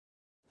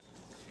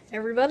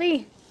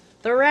Everybody,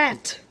 the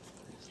rat.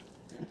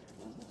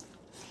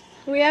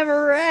 We have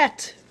a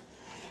rat.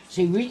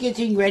 So we're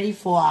getting ready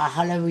for our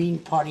Halloween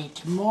party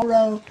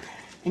tomorrow.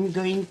 I'm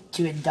going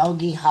to a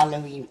doggy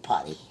Halloween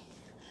party.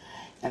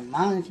 And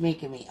Mom's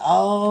making me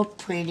all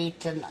pretty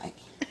tonight.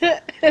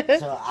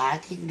 So I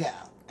can go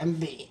and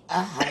be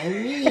a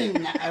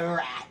Halloween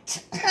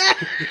rat.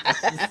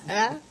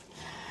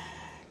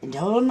 And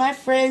all my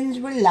friends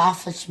will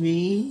laugh at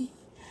me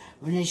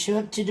when I show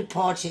up to the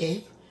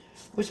party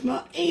with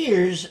my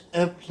ears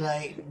up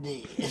like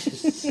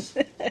this.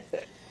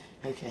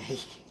 Okay,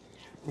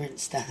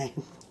 rinse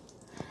time.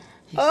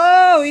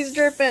 Oh, he's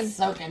dripping.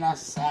 Soaking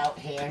us out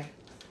here.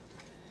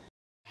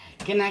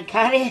 Can I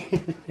cut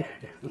it?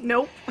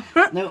 Nope.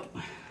 Nope.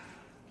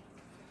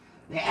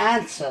 The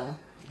answer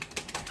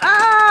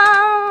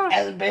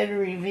has been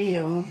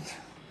revealed.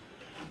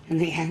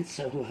 And the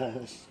answer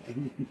was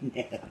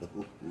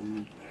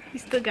no. He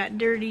still got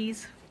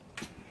dirties.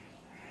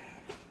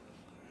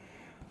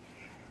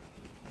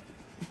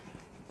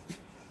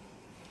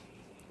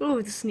 Oh,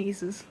 the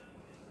sneezes.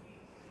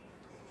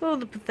 Oh,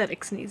 the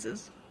pathetic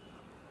sneezes.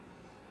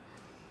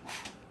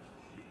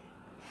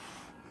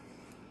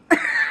 The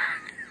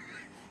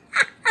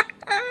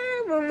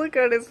look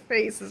on his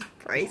face is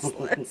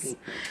priceless.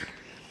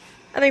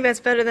 I think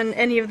that's better than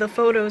any of the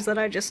photos that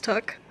I just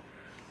took.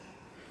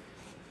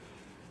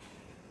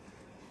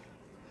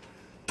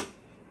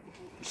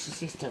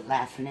 She's still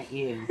laughing at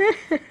you.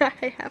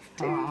 I have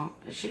to. Oh,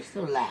 she's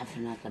still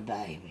laughing at the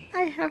baby.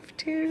 I have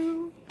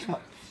to.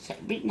 Oh,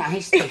 be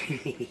nice to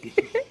me.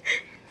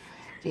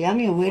 See, I'm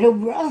your little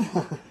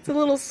brother. It's a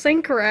little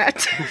sink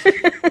rat.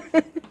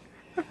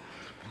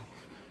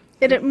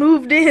 And it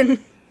moved in.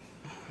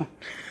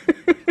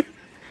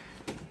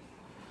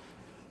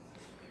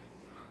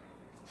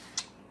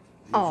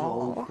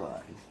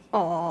 Aww.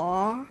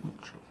 Aww.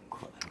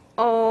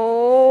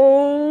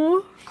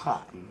 Oh.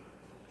 Cotton.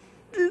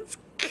 It's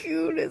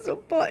cute as a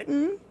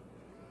button.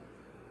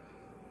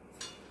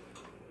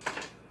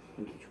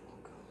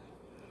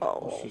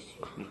 Oh. She's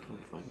making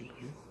fun of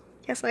you.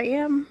 Yes, I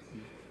am.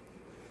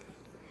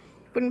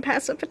 Wouldn't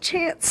pass up a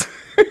chance.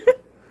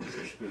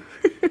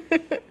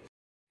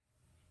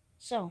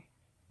 So,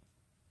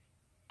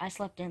 I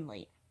slept in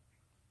late.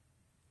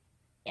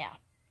 Yeah,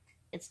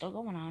 it's still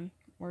going on.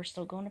 We're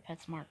still going to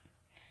Petsmart.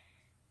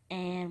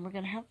 And we're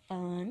going to have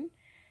fun.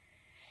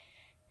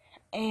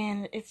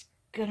 And it's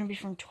going to be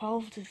from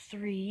 12 to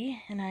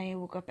 3. And I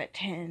woke up at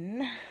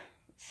 10.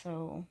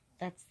 So,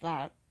 that's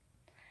that.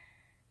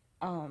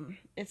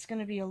 It's going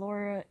to be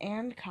Alora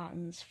and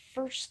Cotton's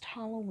first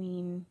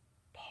Halloween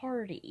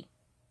party.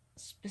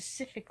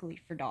 Specifically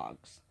for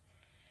dogs.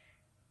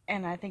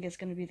 And I think it's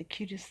going to be the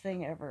cutest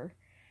thing ever.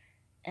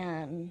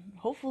 And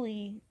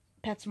hopefully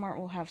PetSmart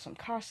will have some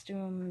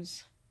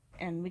costumes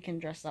and we can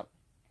dress up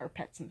our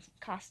pets in some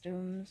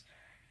costumes.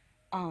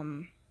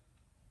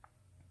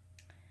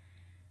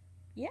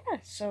 Yeah,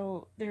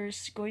 so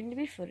there's going to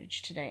be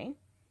footage today,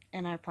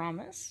 and I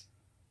promise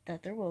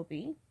that there will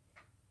be.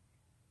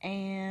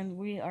 And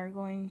we are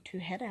going to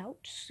head out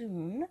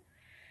soon,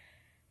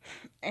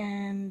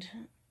 and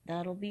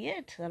that'll be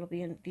it. That'll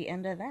be the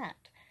end of that.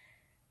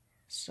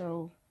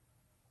 So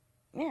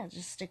yeah,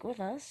 just stick with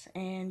us,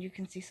 and you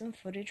can see some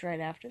footage right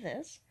after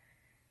this,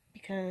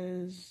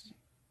 because,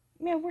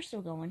 yeah, we're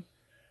still going.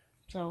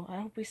 So,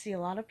 I hope we see a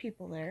lot of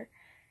people there,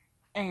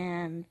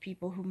 and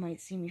people who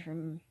might see me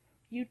from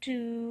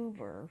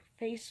YouTube, or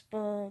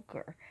Facebook,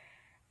 or,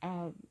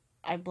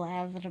 I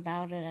blathered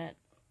about it at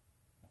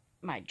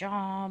my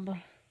job,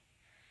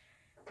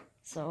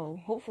 so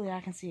hopefully I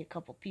can see a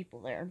couple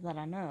people there that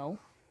I know.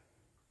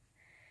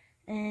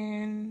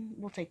 And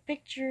we'll take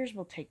pictures,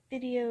 we'll take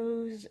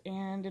videos,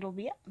 and it'll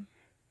be up.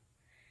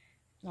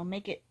 I'll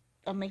make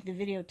the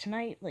video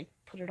tonight, like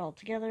put it all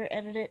together,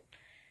 edit it,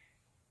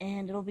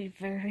 and it'll be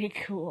very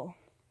cool.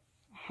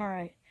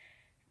 Alright,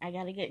 I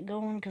gotta get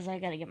going because I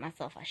gotta get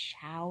myself a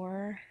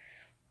shower.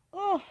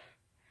 Oh,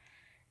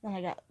 then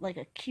I got like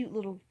a cute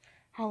little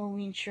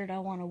Halloween shirt I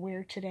want to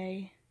wear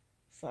today.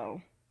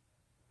 So,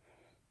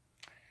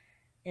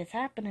 it's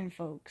happening,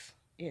 folks.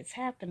 It's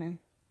happening.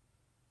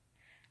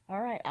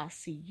 Alright, I'll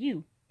see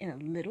you in a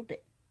little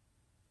bit.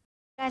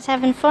 You guys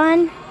having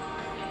fun?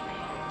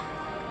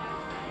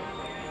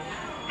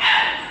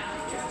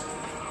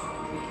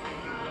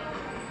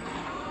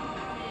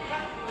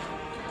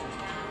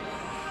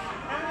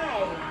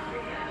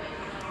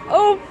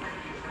 Oh!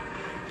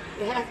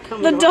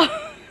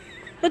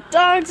 The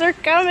dogs are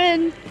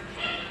coming!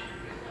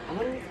 I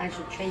wonder if I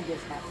should trade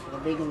this hat for the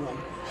bigger one,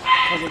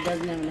 because it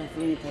doesn't have enough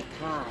room to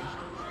tie.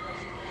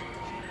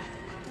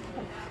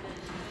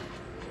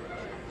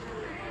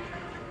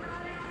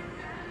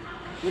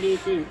 What do you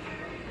think?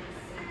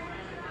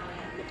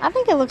 I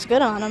think it looks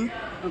good on him.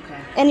 Okay.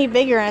 Any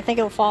bigger and I think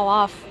it'll fall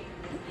off.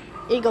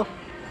 Eagle.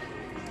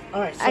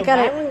 Alright, so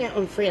buy one get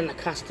one free on the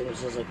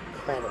customs is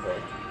incredible.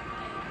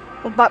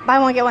 Well, buy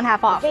one get one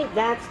half off. I think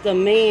that's the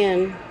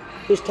man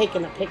who's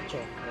taking a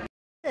picture.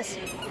 What's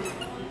this?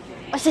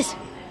 What's this?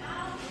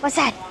 What's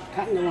that?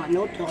 Cotton don't want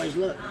no toys,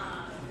 look.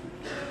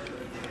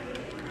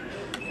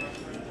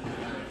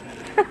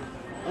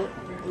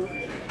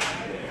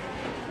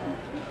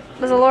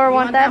 Does Alora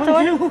want that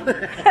toy?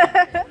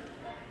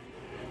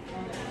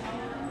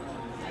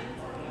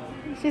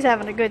 She's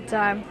having a good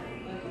time.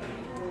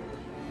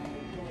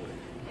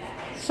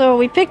 So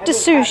we picked a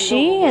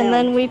sushi, and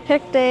then we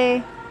picked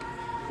a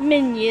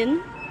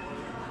minion.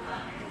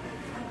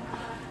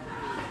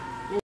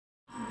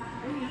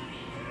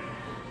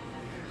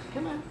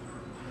 Come on.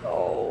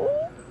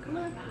 Oh. Come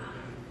on.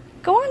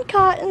 Go on,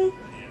 Cotton.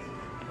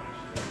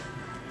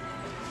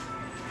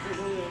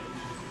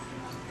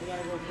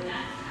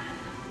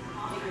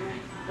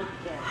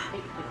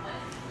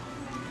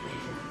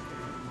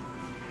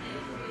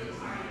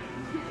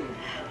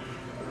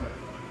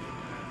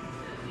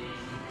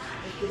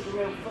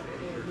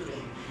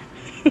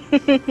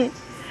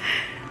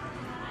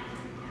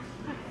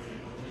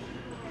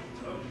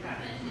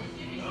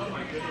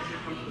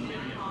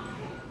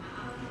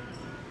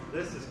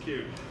 This is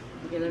cute.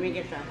 Okay, let me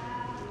get that.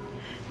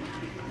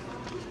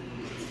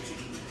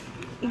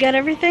 You got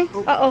everything?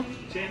 Uh-oh.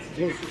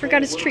 Chance,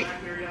 Forgot his treat.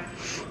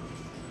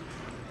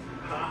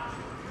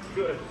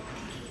 Good.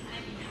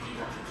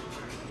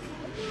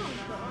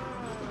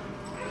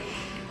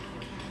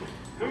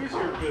 Who's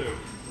your boo?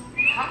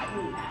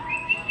 Cotton.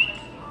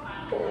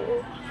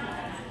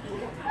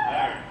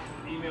 Alright,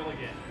 email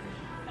again.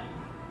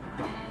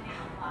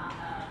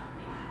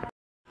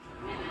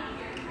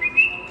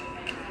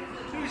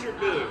 Who's your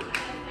boo?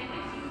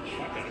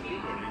 I got a boo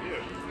one to you.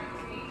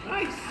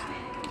 Nice.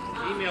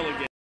 Email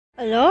again.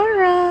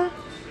 Alora.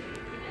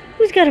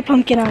 Who's got a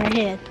pumpkin on her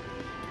head?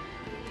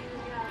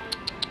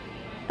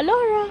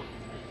 Alora.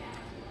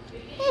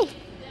 Hey.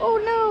 Oh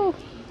no.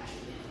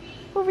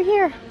 Over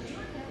here.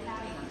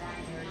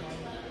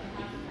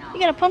 You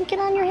got a pumpkin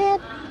on your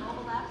head?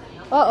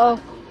 Uh-oh.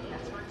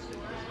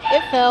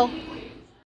 It fell.